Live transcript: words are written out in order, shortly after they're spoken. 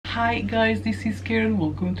Hi guys, this is Karen.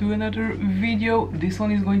 Welcome to another video. This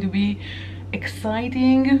one is going to be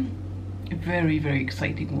exciting, a very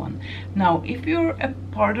exciting one. Now, if you're a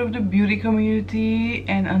part of the beauty community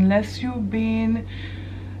and unless you've been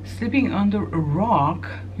sleeping under a rock,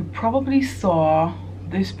 you probably saw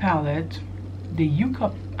this palette, the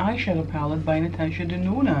YUCCA eyeshadow palette by Natasha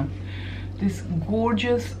Denona. This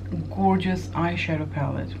gorgeous eyeshadow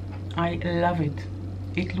palette. I love it.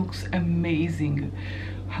 It looks amazing.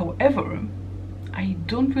 However, I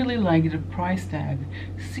don't really like the price tag.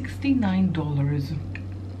 $69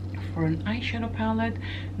 for an eyeshadow palette.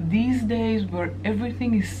 These days where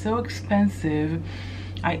everything is so expensive,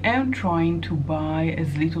 I am trying to buy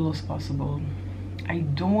as little as possible. I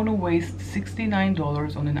don't want to waste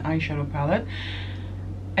 $69 on an eyeshadow palette,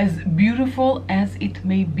 as beautiful as it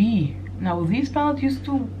may be. Now, these palettes used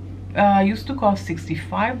to cost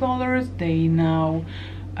 $65. They now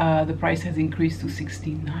the price has increased to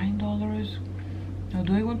 $69. Now,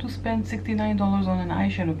 do I want to spend $69 on an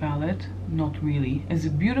eyeshadow palette? Not really. As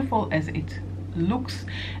beautiful as it looks,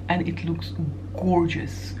 and it looks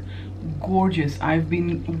gorgeous. I've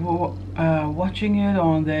been watching it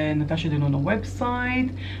on the Natasha Denona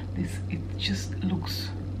website. It just looks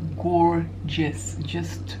gorgeous.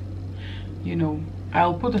 Just, you know,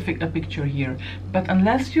 I'll put a picture here, but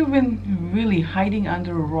unless you've been really hiding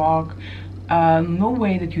under a rock, no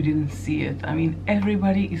way that you didn't see it. I mean,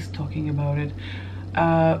 everybody is talking about it.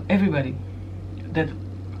 Everybody that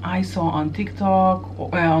I saw on TikTok,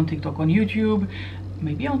 on YouTube,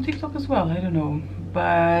 maybe on TikTok as well, I don't know,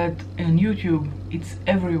 but on YouTube it's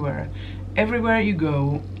everywhere. Everywhere you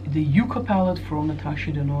go, the YUCCA palette from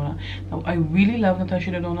Natasha Denona. Now, I really love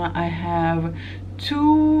Natasha Denona. I have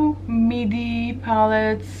two midi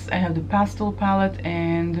palettes. I have the pastel palette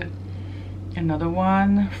and another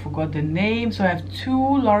one, forgot the name. So I have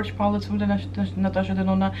two large palettes from the Natasha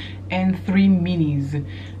Denona and three minis,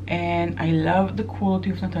 and I love the quality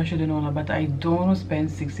of Natasha Denona, but I don't want to spend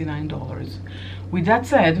 $69. With that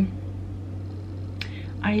said,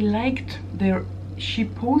 I liked she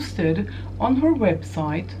posted on her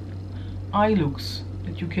website eye looks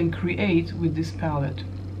that you can create with this palette.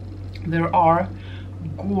 There are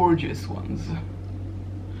gorgeous ones,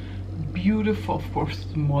 beautiful. Of course,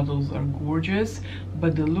 the models are gorgeous,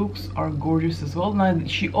 but the looks are gorgeous as well. Now,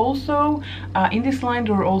 she also in this line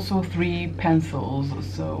there are also 3 pencils,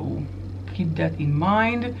 so keep that in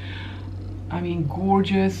mind. I mean,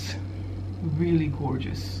 gorgeous, really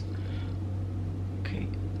gorgeous. Okay,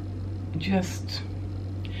 just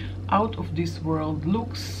out of this world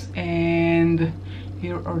looks, and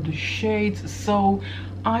here are the shades. So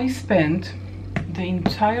I spent the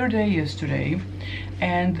entire day yesterday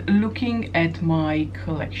and looking at my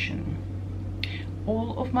collection,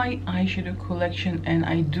 all of my eyeshadow collection, and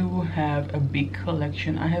I do have a big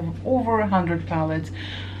collection. I have over 100 palettes.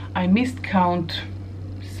 I missed count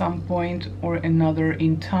some point or another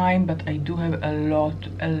in time, but I do have a lot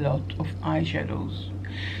of eyeshadows.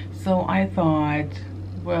 So I thought,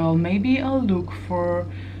 well, maybe I'll look for,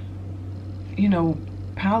 you know,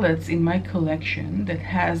 palettes in my collection that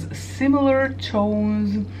has similar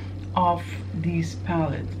tones of these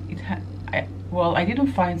palettes. Well, I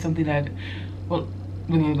didn't find something that, well,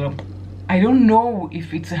 I don't know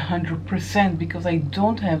if it's 100% because I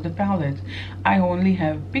don't have the palette. I only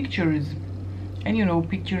have pictures, and you know,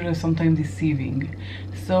 pictures are sometimes deceiving.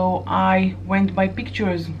 So I went by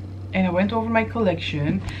pictures and I went over my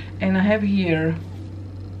collection, and I have here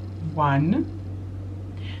one.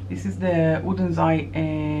 This is the Wooden's Eye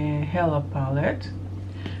Hella palette.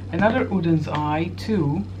 Another Wooden's Eye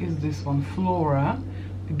 2 is this one, Flora,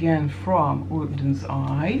 again from Wooden's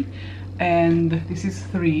Eye. And this is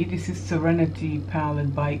 3. This is Serenity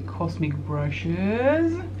palette by Cosmic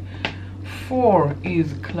Brushes. 4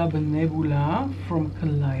 is Club Nebula from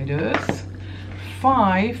Kaleidos.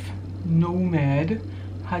 5, Nomad,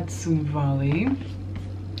 Hudson Valley.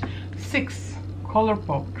 6,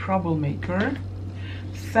 Colourpop Troublemaker.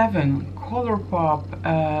 7,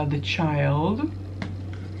 Colourpop The Child.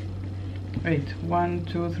 Wait, 1,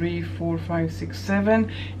 2, 3, 4, 5, 6,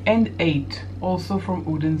 7, and 8, also from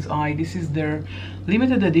Wooden's Eye. This is their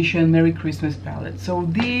limited edition Merry Christmas palette. So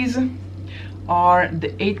these are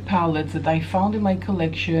the 8 palettes that I found in my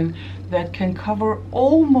collection that can cover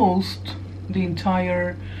almost the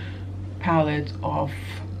entire palette of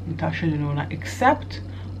Natasha Denona, except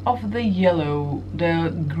of the yellow,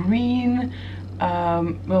 the green.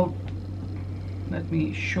 Well, let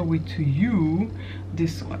me show it to you.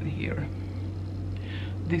 This one here,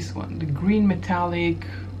 this one, the green metallic,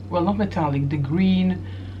 well, not metallic, the green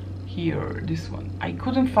here, this one. I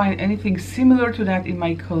couldn't find anything similar to that in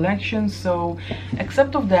my collection, so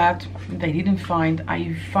except of that I didn't find,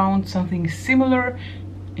 I found something similar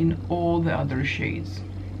in all the other shades.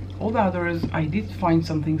 All the others I did find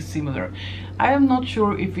something similar. I am not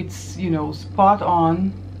sure if it's, you know, spot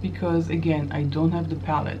on, because again, I don't have the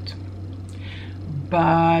palette,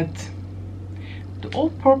 but the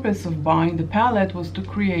whole purpose of buying the palette was to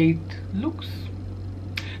create looks.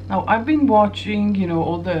 Now I've been watching, you know,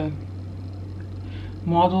 all the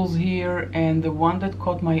models here, and the one that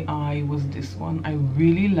caught my eye was this one. I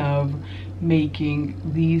really love making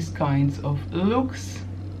these kinds of looks.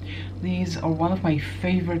 These are one of my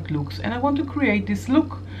favorite looks, and I want to create this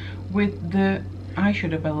look with the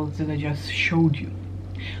eyeshadow palettes that I just showed you.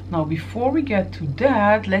 Now before we get to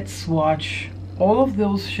that, let's swatch all of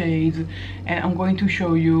those shades, and I'm going to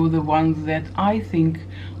show you the ones that I think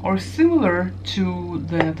are similar to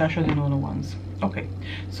the Natasha Denona ones. Okay,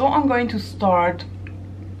 so I'm going to start,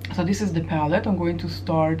 so this is the palette. I'm going to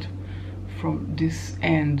start from this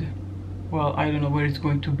end. Well, I don't know where it's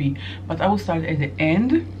going to be, but I will start at the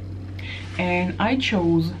end, and I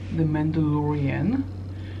chose the Mandalorian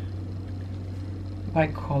by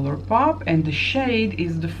Colourpop, and the shade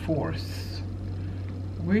is the Force.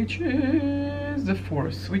 Which is the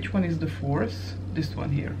Force? Which one is the Force? This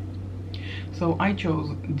one here. So I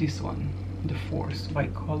chose this one, the Force by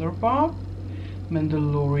Colourpop,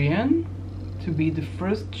 Mandalorian, to be the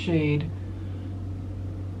first shade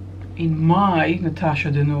in my Natasha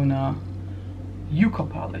Denona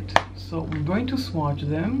YUCCA palette. So we're going to swatch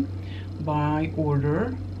them by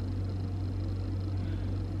order,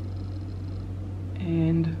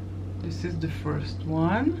 and this is the first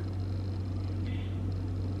one.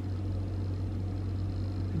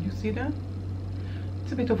 Can you see that?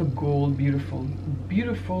 It's a bit of a gold, beautiful,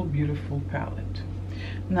 beautiful, beautiful palette.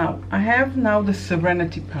 Now I have now the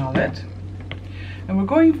Serenity palette, and we're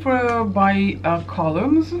going for by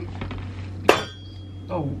columns.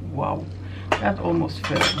 Oh wow, that almost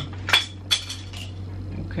fell.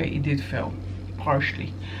 Okay, it did fell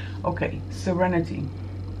partially. Okay, Serenity,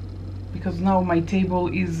 because now my table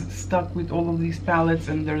is stuck with all of these palettes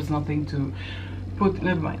and there's nothing to put.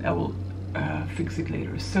 Never mind, I will fix it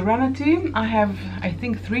later. Serenity, I have, I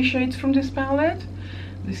think, 3 shades from this palette.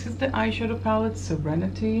 This is the eyeshadow palette,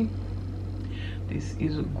 Serenity. This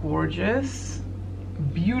is gorgeous,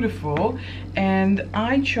 beautiful, and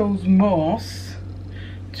I chose Moss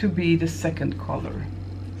to be the second color.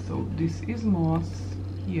 So this is Moss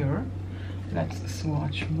here. Let's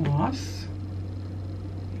swatch Moss.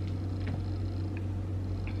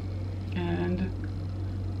 And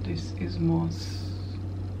this is Moss.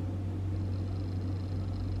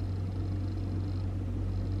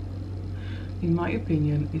 In my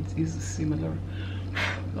opinion, it is similar.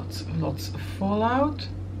 Lots of fallout,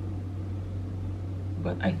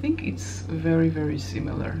 but I think it's very, very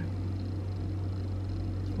similar.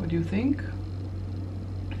 What do you think?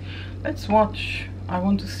 Let's watch. I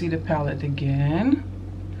want to see the palette again.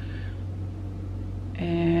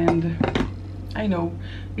 And I know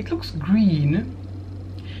it looks green,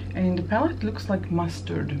 and in the palette it looks like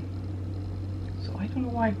mustard. So I don't know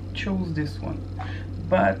why I chose this one,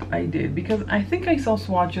 but I did, because I think I saw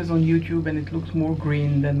swatches on YouTube and it looked more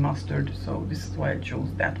green than mustard, so this is why I chose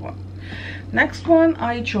that one. Next one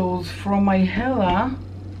I chose from my Hella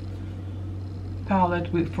palette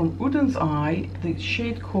from Uden's Eye, the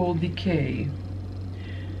shade called Decay.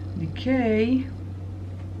 Decay,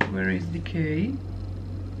 where is Decay?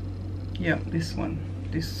 Yeah, this one,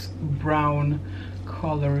 this brown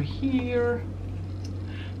color here.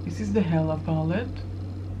 This is the Hella palette,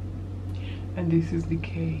 and this is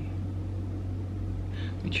Decay,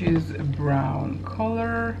 which is a brown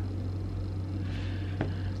color.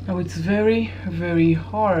 Now it's very, very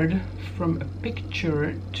hard from a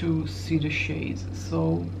picture to see the shades,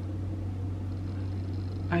 so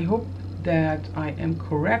I hope that I am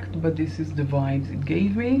correct, but this is the vibes it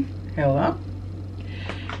gave me, Hella.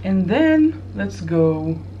 And then let's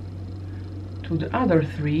go to the other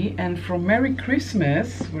 3, and from Merry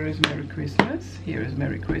Christmas, where is Merry Christmas? Here is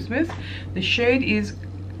Merry Christmas. The shade is,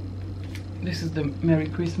 this is the Merry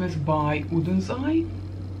Christmas by Uden's Eye.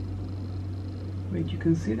 Wait, you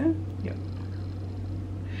can see that? Yeah.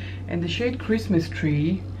 And the shade Christmas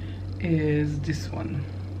Tree is this one.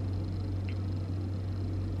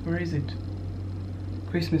 Where is it?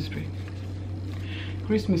 Christmas Tree.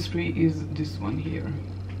 Christmas Tree is this one here.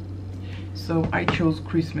 So I chose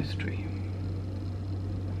Christmas Tree.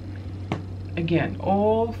 Again,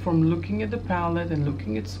 all from looking at the palette and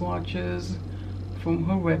looking at swatches from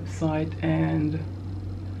her website and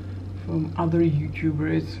from other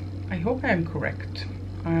YouTubers. I hope I am correct.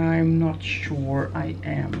 I'm not sure I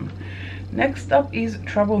am. Next up is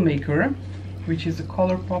Troublemaker, which is a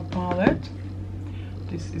ColourPop palette.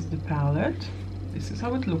 This is the palette. This is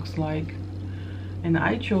how it looks like. And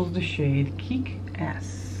I chose the shade Kick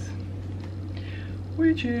Ass,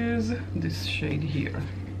 which is this shade here.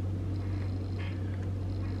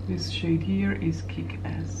 This shade here is Kick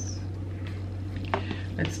Ass.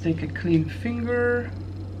 Let's take a clean finger.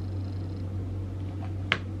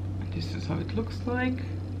 This is how it looks like.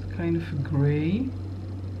 It's kind of a gray,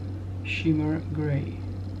 shimmer gray.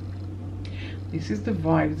 This is the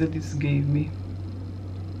vibe that this gave me.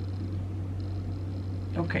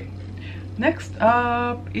 Okay, next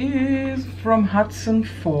up is from Hudson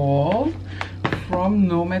Fall, from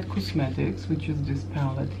Nomad Cosmetics, which is this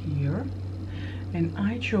palette here. And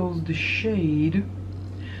I chose the shade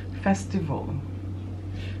Festival.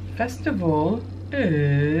 Festival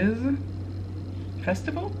is...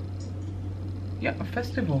 Festival? Yeah, a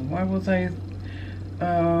festival. Why was I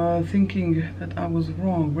thinking that I was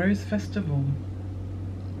wrong? Where is Festival?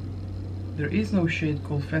 There is no shade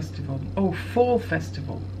called Festival. Oh, Fall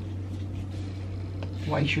Festival.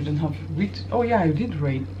 Why shouldn't have written? Oh yeah, I did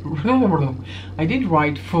write. I did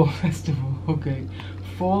write Fall Festival. Okay,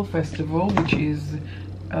 Fall Festival, which is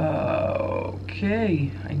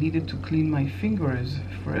okay. I needed to clean my fingers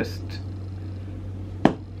first.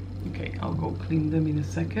 Okay, I'll go clean them in a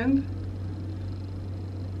second.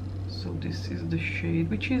 So this is the shade,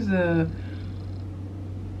 which is a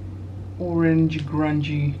orange,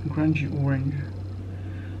 grungy orange.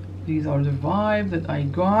 These are the vibe that I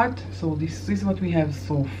got. So this is what we have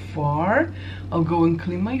so far. I'll go and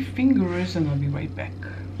clean my fingers and I'll be right back.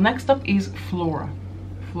 Next up is Flora.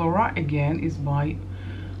 Flora again is by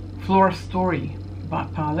Flora Story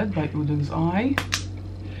palette by Udon's Eye.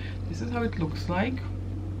 This is how it looks like.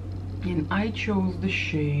 And I chose the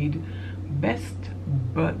shade Best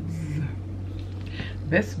Buds.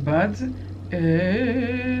 Best Buds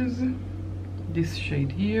is this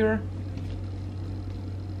shade here.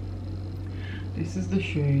 This is the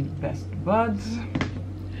shade Best Buds.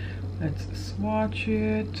 Let's swatch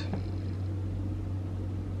it.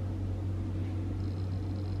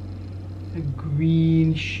 A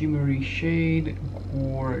green shimmery shade,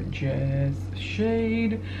 gorgeous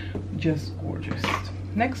shade, just gorgeous.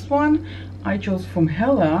 Next one I chose from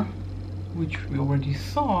Hella, which we already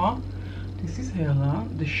saw. This is Hella,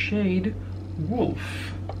 the shade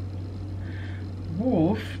Wolf.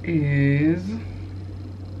 Wolf is,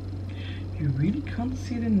 you really can't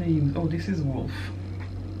see the names. Oh, this is Wolf.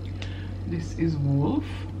 This is Wolf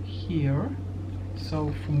here.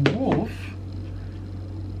 So from Wolf,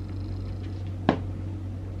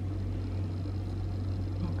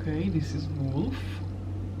 okay, this is Wolf.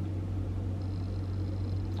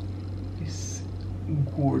 This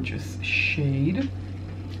gorgeous shade.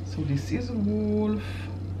 So this is Wolf.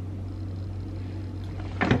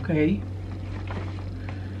 Okay.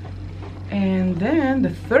 And then the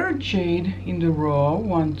third shade in the row,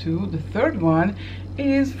 1, 2, the third one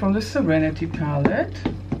is from the Serenity palette.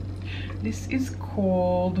 This is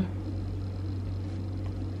called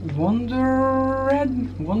Wanderer.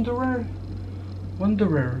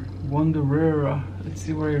 Let's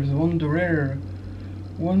see where it is.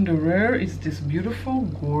 Wanderer is this beautiful,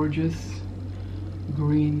 gorgeous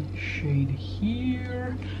green shade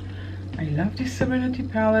here. I love this Serenity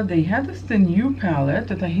palette. They had this the new palette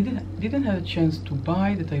that I didn't have a chance to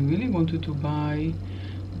buy, that I really wanted to buy,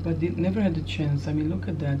 but never had a chance. I mean, look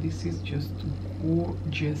at that. This is just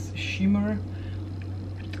gorgeous shimmer.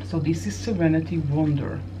 So this is Serenity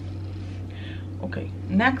Wonder. Okay,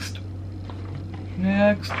 next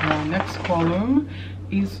column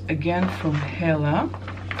is again from Hella.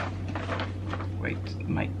 Wait,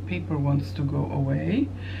 my paper wants to go away.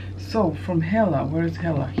 So from Hella, where is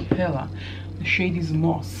Hella? Hella, the shade is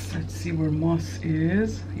Moss. Let's see where Moss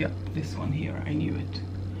is. Yeah, this one here, I knew it.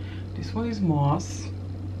 This one is Moss.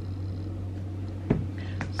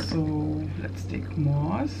 So let's take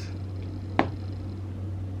Moss,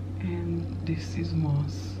 and this is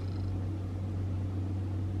Moss.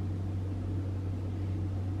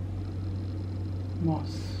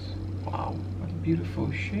 Moss. Wow, what a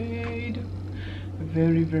beautiful shade.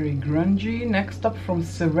 Very, very grungy. Next up from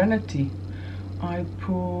Serenity, I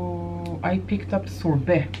picked up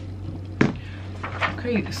Sorbet.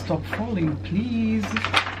 Okay, stop falling, please.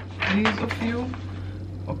 Please, of you.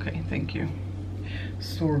 Okay, thank you.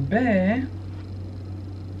 Sorbet.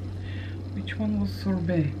 Which one was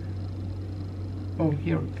Sorbet? Oh,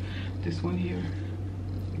 here. This one here.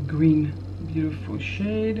 Green, beautiful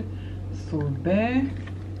shade. Sorbet.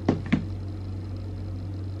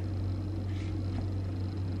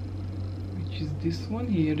 this one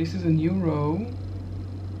here. This is a new row.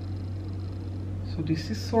 So this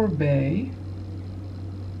is Sorbet.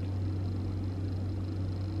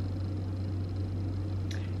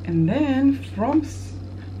 And then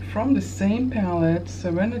from the same palette,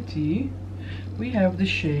 Serenity, we have the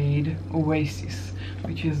shade Oasis,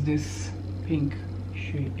 which is this pink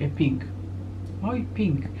shade,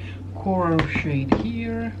 pink coral shade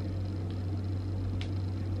here.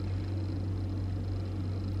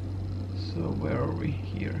 So where are we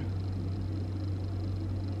here?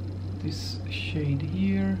 This shade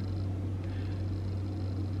here.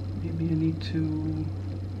 Maybe I need to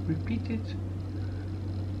repeat it.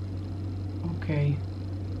 Okay.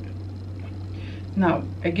 Now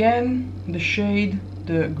again, the shade,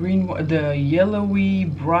 the green, the yellowy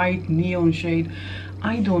bright neon shade,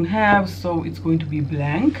 I don't have, so it's going to be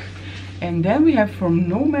blank. And then we have from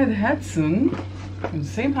Nomad Hudson, the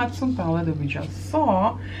same Hudson palette that we just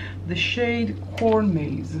saw, the shade Corn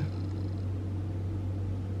Maze.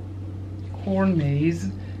 Corn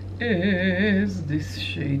Maze is this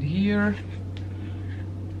shade here,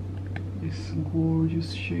 this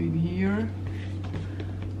gorgeous shade here.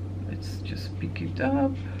 Let's just pick it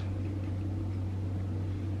up.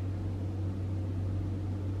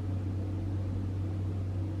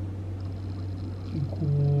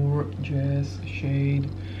 Gorgeous shade,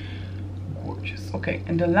 gorgeous. Okay,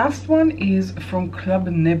 and the last one is from Club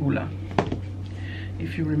Nebula.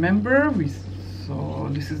 If you remember, so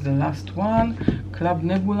this is the last one, Club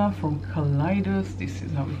Nebula from Kaleidos. This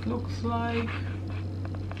is how it looks like,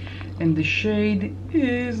 and the shade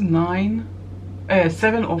is 7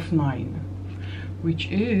 of 9, which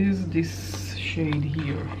is this shade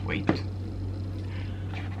here. Wait,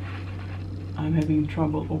 I'm having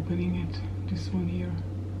trouble opening it. This one here,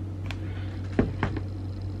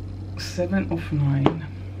 7 of 9.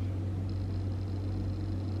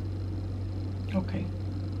 Okay,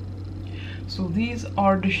 so these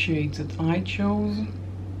are the shades that I chose.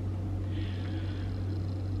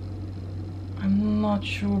 I'm not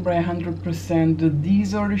sure by 100% that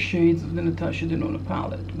these are the shades of the Natasha Denona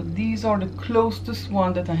palette, but these are the closest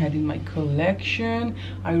one that I had in my collection.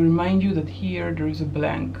 I remind you that here there is a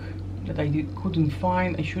blank that I couldn't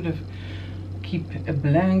find. I should have keep a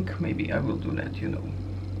blank. Maybe I will do that, you know.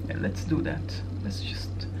 Yeah, let's do that. Let's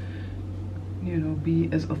just, you know, be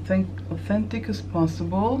as authentic as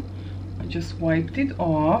possible. I just wiped it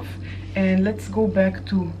off, and let's go back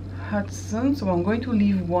to Hudson. So I'm going to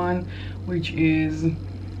leave one which is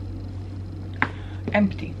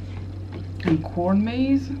empty, and Corn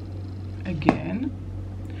Maze again.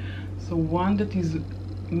 So one that is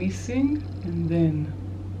missing, and then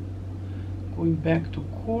going back to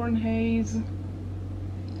Corn Haze,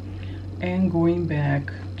 and going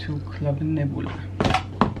back to Club Nebula.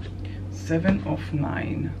 7 of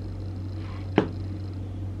 9.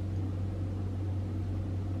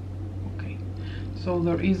 Okay, so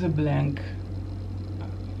there is a blank.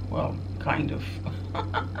 Well, kind of.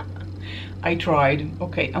 I tried.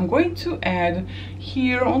 Okay, I'm going to add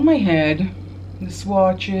here on my head the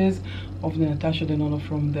swatches of the Natasha Denona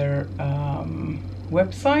from their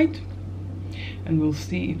website, and we'll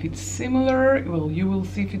see if it's similar. Well, you will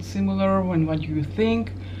see if it's similar and what you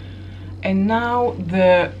think. And now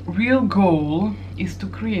the real goal is to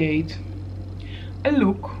create a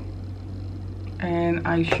look, and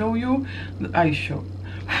I show you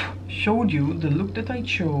showed you the look that I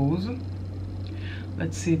chose.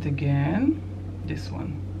 Let's see it again. This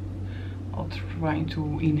one, I'll try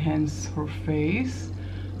to enhance her face.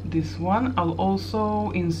 This one, I'll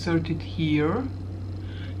also insert it here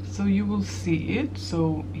so you will see it.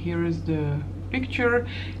 So here is the picture,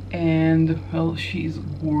 and well, she is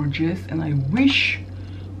gorgeous, and I wish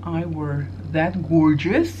I were that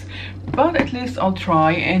gorgeous, but at least I'll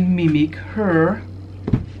try and mimic her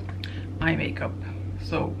eye makeup.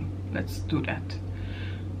 So let's do that.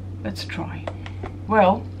 Let's try.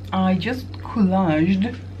 Well, I just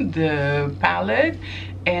collaged the palette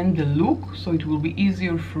and the look, so it will be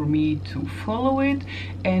easier for me to follow it.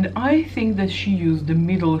 And I think that she used the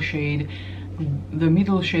middle shade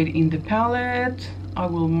in the palette. I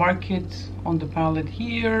will mark it on the palette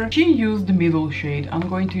here. She used the middle shade. I'm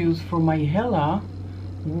going to use for my Hella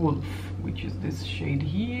Wolf, which is this shade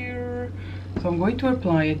here. So I'm going to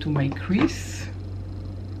apply it to my crease.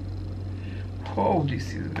 Oh,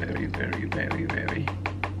 this is very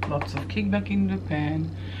lots of kickback in the pan.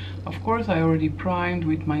 Of course, I already primed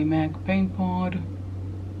with my MAC paint pod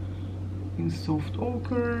in soft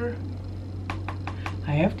ochre.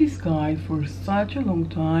 I have this guy for such a long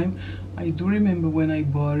time. I do remember when I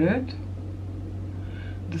bought it,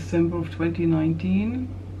 December of 2019.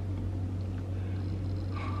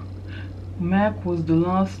 MAC was the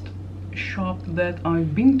last shop that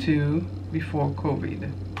I've been to before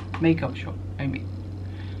COVID. Makeup shop, I mean.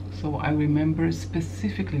 So I remember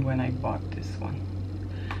specifically when I bought this one,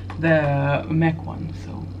 the MAC one.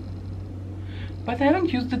 So, but I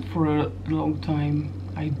haven't used it for a long time.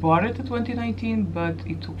 I bought it in 2019, but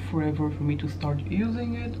it took forever for me to start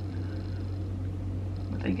using it.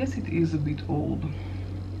 But I guess it is a bit old.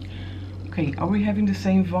 Okay, are we having the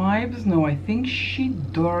same vibes? No, I think she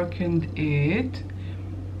darkened it.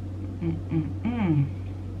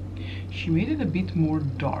 She made it a bit more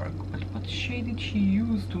dark, but what shade did she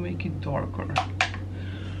use to make it darker?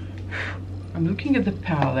 I'm looking at the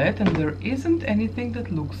palette and there isn't anything that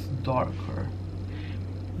looks darker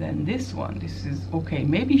than this one. This is okay.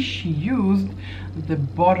 Maybe she used the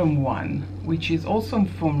bottom one, which is also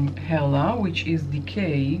from Hella, which is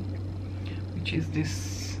Decay, which is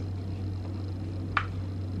this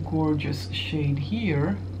gorgeous shade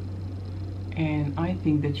here. And I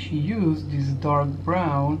think that she used this dark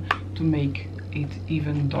brown to make it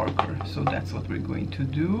even darker. So that's what we're going to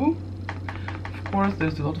do. Of course,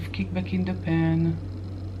 there's a lot of kickback in the pan.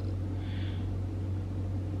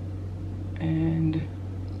 And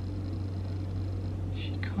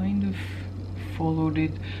she kind of followed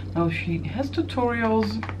it. Now she has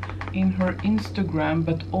tutorials in her Instagram,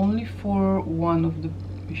 but only for one of the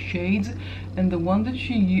shades. And the one that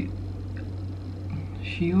she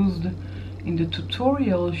used in the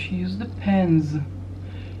tutorial, she used the pens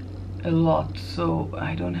a lot, so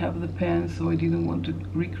I don't have the pens, so I didn't want to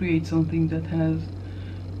recreate something that has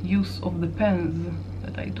use of the pens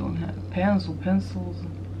that I don't have. Pens or pencils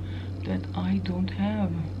that I don't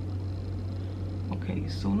have. Okay,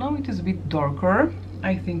 so now it is a bit darker.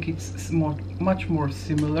 I think it's much more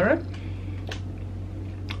similar.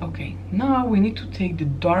 Okay, now we need to take the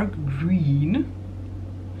dark green,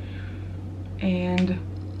 and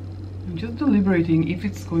I'm just deliberating if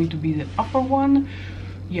it's going to be the upper one.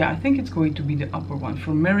 Yeah, I think it's going to be the upper one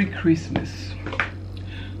for Merry Christmas.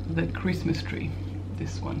 The Christmas tree.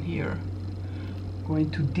 This one here. Going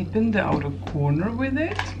to deepen the outer corner with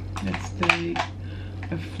it. Let's take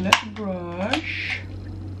a flat brush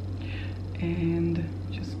and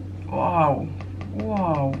just, wow,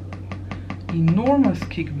 wow. Enormous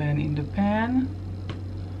kickback in the pan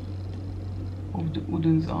of the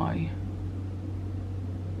Wooden's Eye.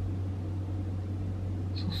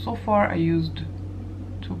 So far I used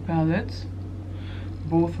 2 palettes,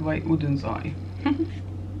 both by Wooden's Eye.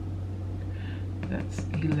 That's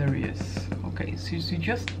hilarious. Okay, so you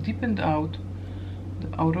just deepened out the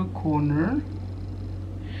outer corner.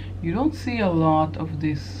 You don't see a lot of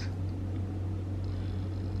this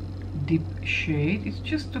deep shade. It's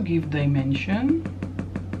just to give dimension.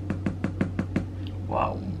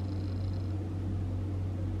 Wow.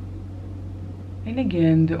 And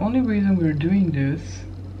again, the only reason we're doing this,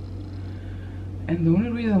 and the only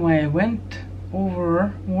reason why I went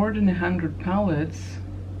over more than 100 palettes,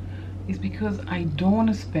 is because I don't want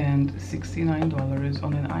to spend $69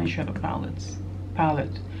 on an eyeshadow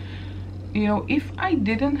palette. You know, if I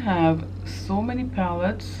didn't have so many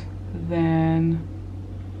palettes, then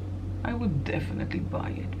I would definitely buy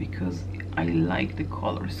it because I like the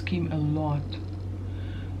color scheme a lot.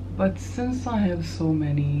 But since I have so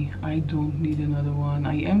many, I don't need another one.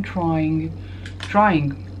 I am trying,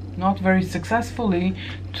 not very successfully,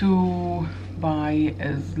 to buy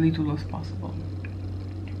as little as possible.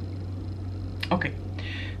 Okay,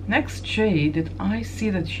 next shade that I see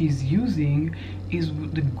that she's using is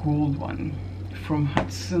the gold one from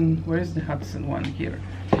Hudson. Where is the Hudson one? Here.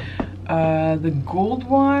 The gold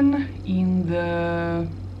one in the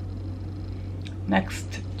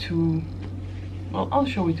next to, well, I'll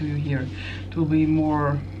show it to you here. It will be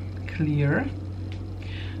more clear.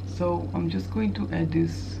 So I'm just going to add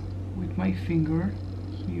this with my finger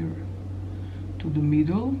here to the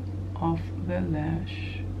middle of the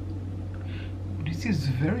lash. This is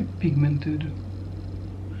very pigmented,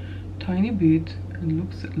 tiny bit,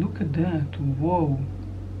 and look at that. Whoa,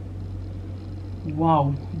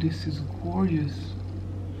 wow, this is gorgeous.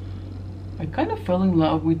 I kind of fell in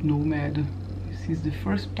love with Nomad. This is the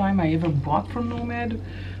first time I ever bought from Nomad,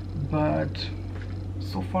 but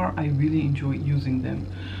so far I really enjoy using them.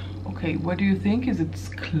 Okay, what do you think? Is it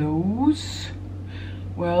close?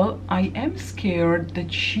 Well, I am scared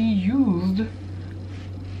that she used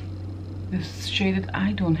this shade that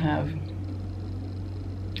I don't have,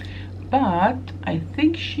 but I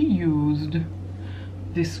think she used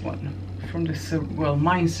this one from the, well,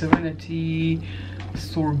 mine Serenity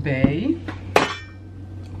Sorbet.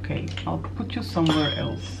 Okay, I'll put you somewhere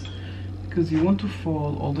else because you want to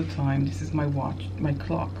fall all the time. This is my watch, my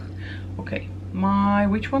clock. Okay, my,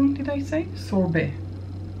 which one did I say? Sorbet.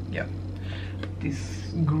 Yeah,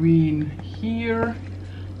 this green here.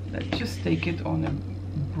 Let's just take it on a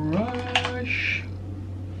brush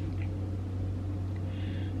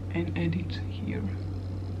and add it here.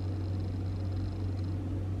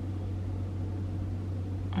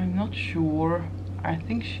 I'm not sure. I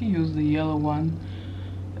think she used the yellow one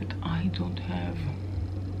that I don't have,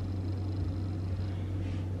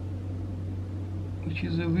 which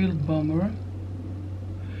is a real bummer.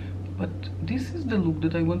 But this is the look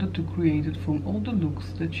that I wanted to create it from all the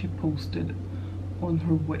looks that she posted on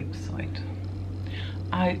her website.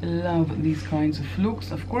 I love these kinds of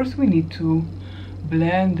looks. Of course we need to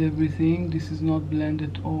blend everything. This is not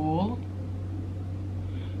blended at all.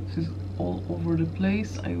 This is all over the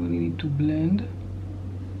place. I really need to blend.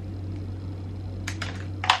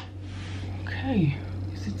 Okay,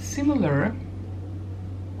 is it similar?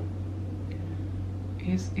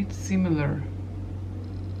 Is it similar?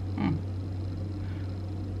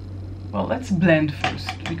 Well, let's blend first,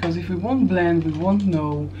 because if we won't blend, we won't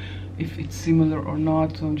know if it's similar or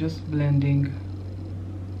not. So I'm just blending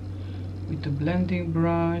with the blending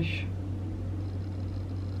brush,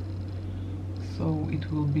 so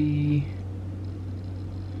it will be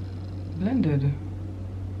blended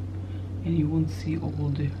and you won't see all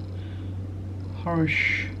the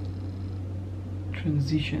harsh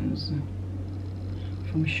transitions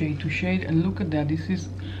from shade to shade. And look at that, this is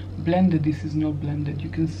blended, this is not blended. You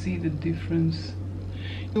can see the difference.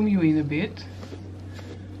 Zoom you in a bit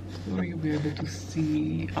so you'll be able to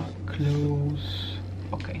see up close.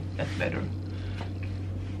 Okay, that's better,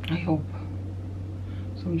 I hope.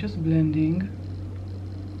 So I'm just blending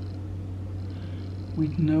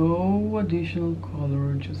with no additional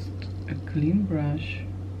color, just a clean brush.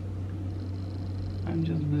 I'm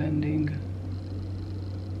just blending,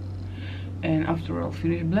 and after I'll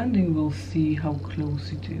finish blending, we'll see how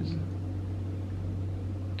close it is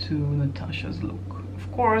to Natasha's look.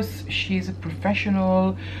 Of course, she's a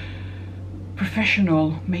professional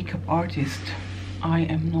makeup artist. I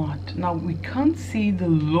am not. Now we can't see the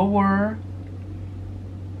lower,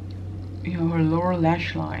 you know, her lower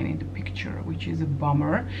lash line in the picture, which is a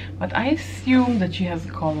bummer, but I assume that she has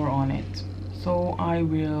color on it, so I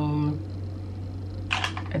will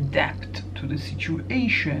adapt to the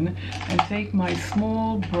situation and take my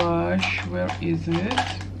small brush. Where is it?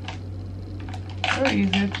 Where is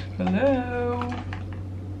it? Hello?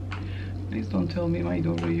 Please don't tell me my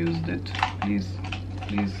daughter used it. Please,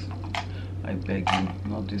 please, I beg you,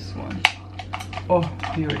 not this one. Oh,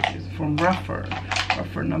 here it is, from Rougher.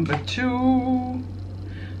 Rougher number 2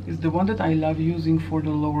 is the one that I love using for the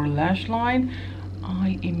lower lash line.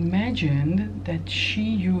 I imagined that she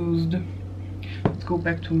used, let's go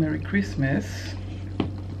back to Merry Christmas,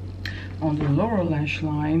 on the lower lash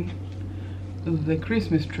line, the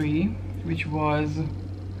Christmas tree, which was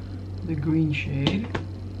the green shade.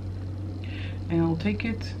 And I'll take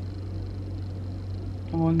it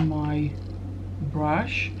on my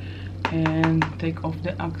brush and take off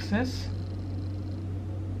the excess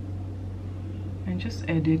and just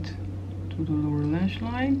add it to the lower lash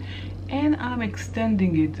line, and I'm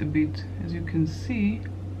extending it a bit, as you can see,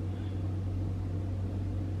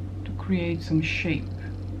 to create some shape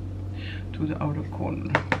to the outer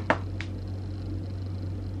corner.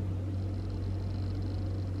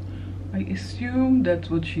 I assume that's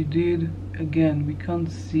what she did. Again, we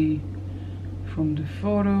can't see from the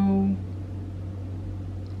photo.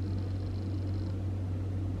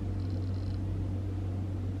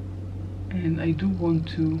 And I do want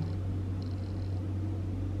to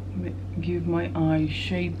give my eye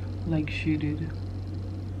shape like she did.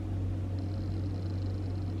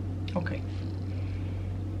 Okay,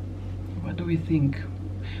 what do we think?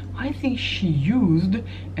 I think she used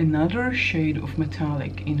another shade of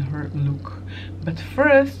metallic in her look, but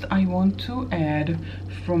first I want to add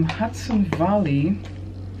from Hudson Valley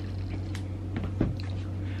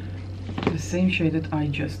the same shade that I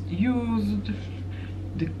just used,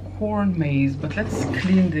 the Corn Maze. But let's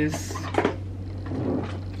clean this.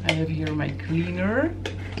 I have here my cleaner.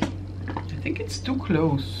 I think it's too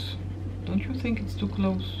close. Don't you think it's too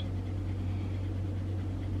close?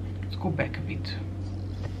 Let's go back a bit.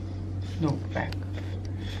 No, back.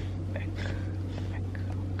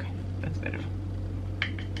 Okay, that's better.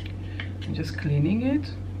 I'm just cleaning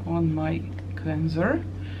it on my cleanser,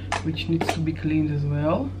 which needs to be cleaned as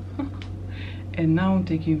well. And now I'm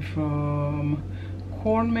taking from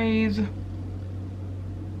Corn Maze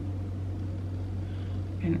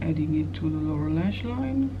and adding it to the lower lash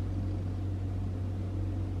line,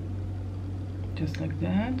 just like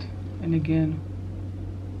that. And again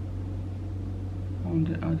on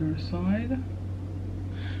the other side.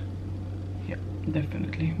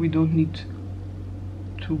 definitely. We don't need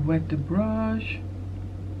to wet the brush.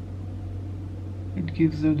 It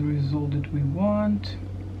gives us the result that we want.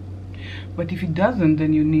 But if it doesn't,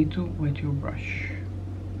 then you need to wet your brush.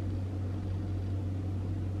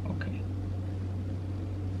 Okay.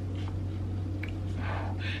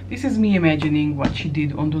 This is me imagining what she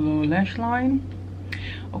did on the lower lash line.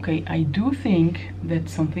 Okay, I do think that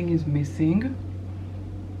something is missing.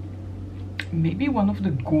 Maybe one of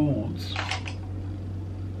the golds.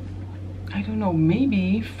 I don't know,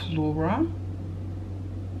 maybe Flora.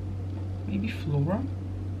 Maybe Flora.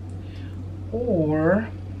 Or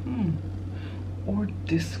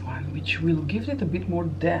this one, which will give it a bit more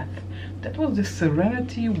depth. That was the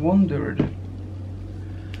Serenity Wondered.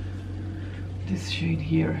 This shade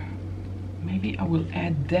here. Maybe I will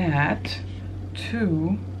add that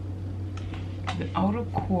to the outer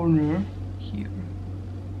corner here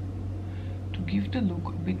to give the look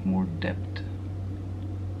a bit more depth.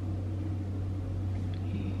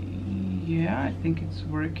 Yeah, I think it's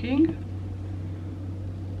working.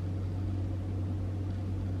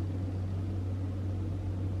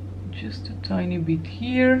 Just a tiny bit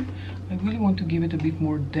here. I really want to give it a bit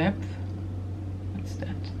more depth. What's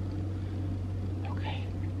that? Okay.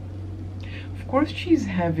 Of course, she's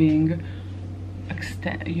having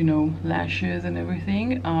you know, lashes and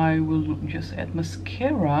everything. I will just add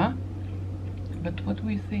mascara. But what do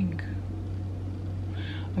we think?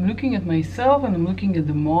 I'm looking at myself and I'm looking at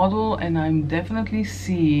the model, and I'm definitely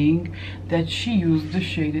seeing that she used the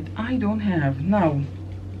shade that I don't have. Now,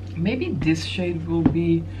 maybe this shade will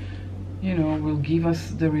be, you know, will give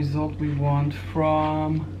us the result we want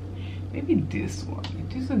from maybe this one.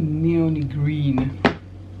 It is a neon green.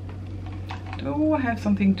 Do I have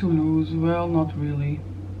something to lose? Well, not really.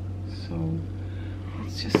 So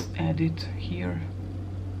let's just add it here.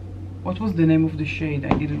 What was the name of the shade?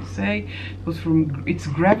 I didn't say. It was from, it's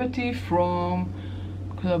Gravity from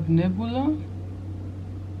Club Nebula.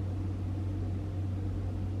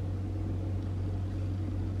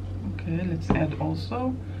 Okay, let's add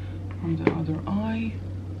also on the other eye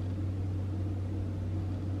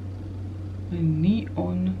a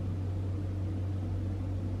neon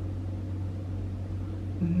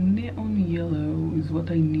yellow is what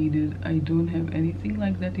I needed. I don't have anything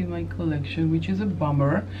like that in my collection, which is a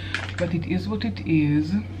bummer, but it is what it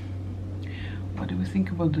is. What do we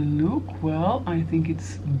think about the look? Well, I think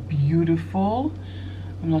it's beautiful.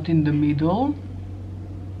 I'm not in the middle.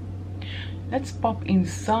 Let's pop in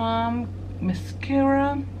some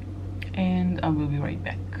mascara and I will be right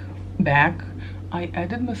back. I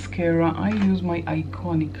added mascara. I use my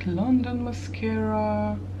iconic London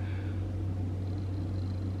mascara.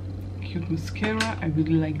 Cute mascara. I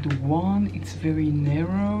really like the wand. It's very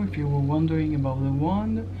narrow, if you were wondering about the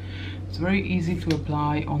wand. It's very easy to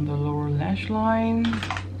apply on the lower lash line.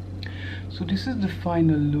 So this is the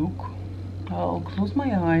final look. I'll close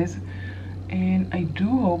my eyes, and I do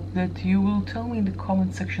hope that you will tell me in the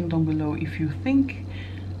comment section down below if you think,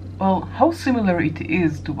 well, how similar it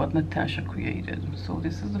is to what Natasha created. So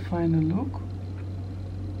this is the final look.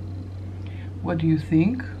 What do you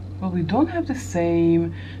think? Well, we don't have the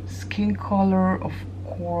same skin color, of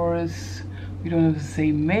course. We don't have the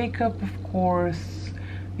same makeup, of course.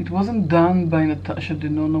 It wasn't done by Natasha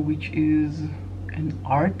Denona, which is an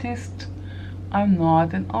artist. I'm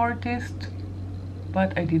not an artist,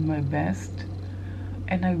 but I did my best.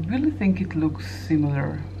 And I really think it looks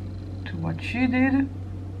similar to what she did.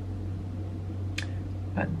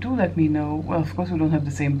 But do let me know. Well, of course we don't have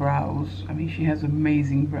the same brows. I mean, she has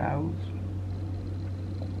amazing brows.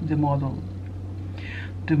 The model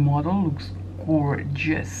looks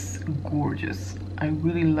gorgeous. I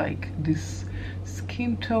really like this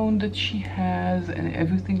skin tone that she has, and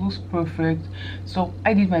everything looks perfect. So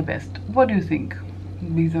I did my best. What do you think?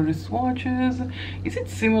 These are the swatches. Is it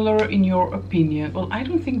similar in your opinion? Well, I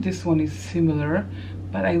don't think this one is similar,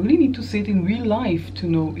 but I really need to see it in real life to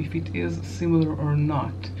know if it is similar or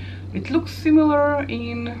not. It looks similar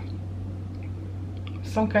in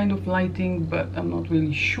some kind of lighting, but I'm not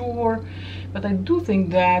really sure. But I do think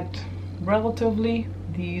that relatively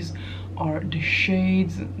these are the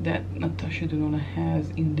shades that Natasha Denona has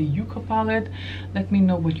in the YUCCA palette. Let me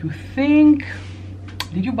know what you think.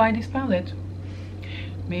 Did you buy this palette?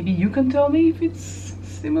 Maybe you can tell me if it's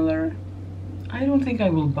similar. I don't think I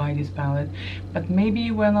will buy this palette, but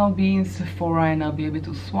maybe when I'll be in Sephora and I'll be able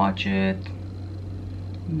to swatch it,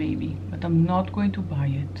 maybe. But I'm not going to buy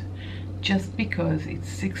it just because it's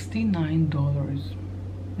 $69.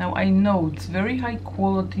 Now I know it's very high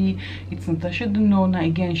quality. It's Natasha Denona.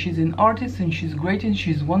 Again, she's an artist and she's great and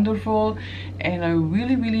she's wonderful, and I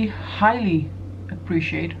really highly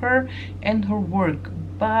appreciate her and her work,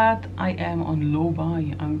 but I am on low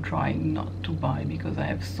buy. I'm trying not to buy because I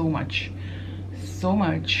have so much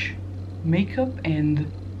makeup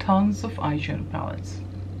and tons of eyeshadow palettes.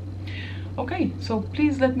 Okay, so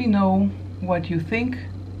please let me know what you think.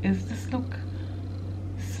 Is this look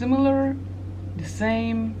similar, the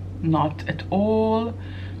same, not at all?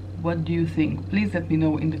 What do you think? Please let me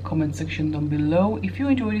know in the comment section down below. If you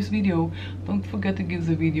enjoyed this video, don't forget to give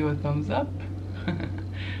the video a thumbs up.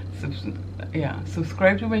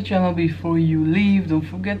 Subscribe to my channel before you leave. Don't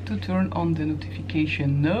forget to turn on the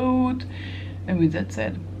notification note. And with that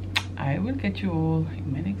said, I will catch you all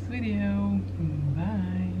in my next video.